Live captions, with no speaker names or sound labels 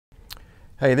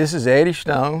Hey, this is Eddie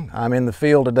Stone. I'm in the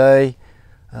field today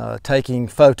taking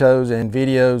photos and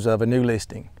videos of a new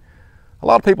listing. A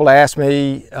lot of people ask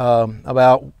me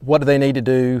about what do they need to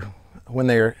do when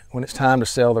it's time to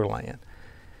sell their land.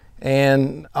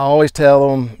 And I always tell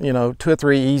them, 2 or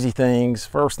 3 easy things.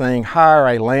 First thing, hire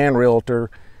a land realtor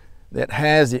that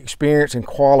has the experience and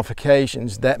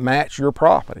qualifications that match your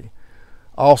property.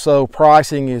 Also,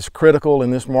 pricing is critical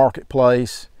in this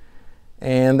marketplace,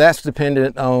 and that's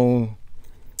dependent on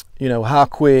how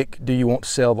quick do you want to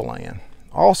sell the land.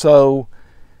 Also,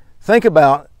 think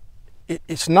about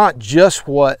it's not just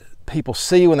what people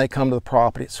see when they come to the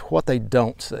property, it's what they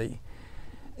don't see.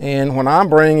 And when I'm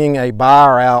bringing a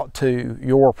buyer out to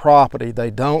your property, they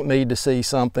don't need to see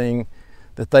something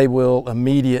that they will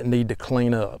immediately need to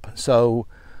clean up. So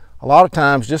a lot of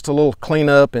times just a little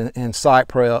cleanup and site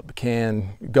prep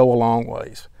can go a long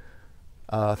ways.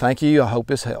 Thank you. I hope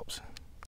this helps.